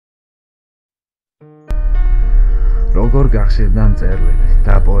როგორ გახშირდა მწერლები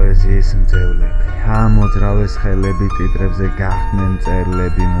და პოეზიის მძევლები, ამ მოძრავეს ხელები ტიტრებზე გახდნენ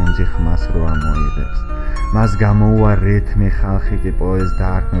მწერლები, მუნჯი ხმას რო ამოიღებს. მას გამოუვა რითმი, ხალხი კი პოეზს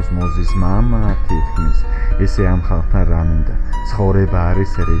დაარქმევს მოზის მამა თითქმის, ისე ამ ხალხთან რა მინდა, ცხოვრება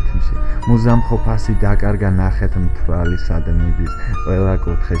არის რითმში. მუზამ ხოფასი დაკარგა ნახეთ მთვრალისად მიდის, ყველა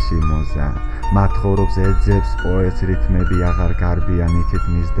კუთხეში მოზა. მათ ხორობს ეძებს პოეტს, რითმები აღარ გარბიან, იქით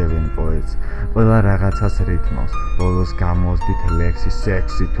მისდევენ პოეტს. ყველა რაღაცას რითმავს, ბოლოს გამოვდით ლექსი,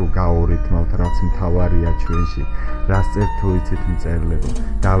 seqsi თუ გაურითმავთ, რაც მთავარია ჩვენში. რას წერთ თუ იცით მწერლებო,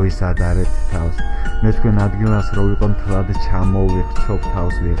 დავისადარებთ თავს. მე თქვენ ადგილას რო ვიყო მთლად ჩამოვიხჩობ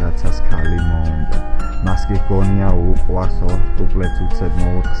თავს, ვიღაცას ქალი მოუნდა. მას კი გონია უყვარს ორ კუპლეტს უცებ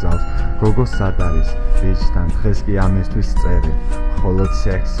მოუთხზავს. გოგო სად არის ბიჭთან, დღეს კი ამისთვის წერენ, მხოლოდ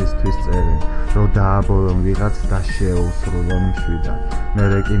seqsისთვის წერენ, რო დააბოლონ ვიღაც და შეუსრულონ მშვიდად.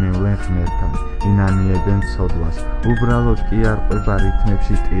 მერე კი მივლენ ხმერთან, ინანიებენ ცოდვას. უბრალოდ კი არ ყვება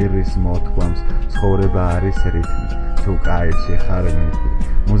რითმებში ტირის მოთქვამს. ცხოვრება არის რითმი, თუ კაირში ხარ მითი.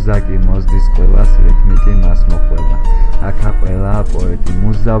 მუზა კი მოსდის ყველას, რითმი კი მას მოყვება. აქა ყველა პოეტი,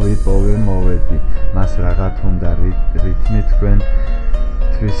 მუზა ვიპოვე მოვედი. მას რაღაც უნდა რითმი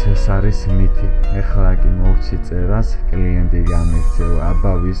თქვენთვის ეს არის მითი. ეხლა კი მოვჩი წერას, კლიენტი გამიქცევ,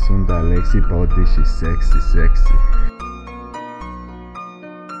 აბა ვის უნდა ლექსი ბოდიში seqsi.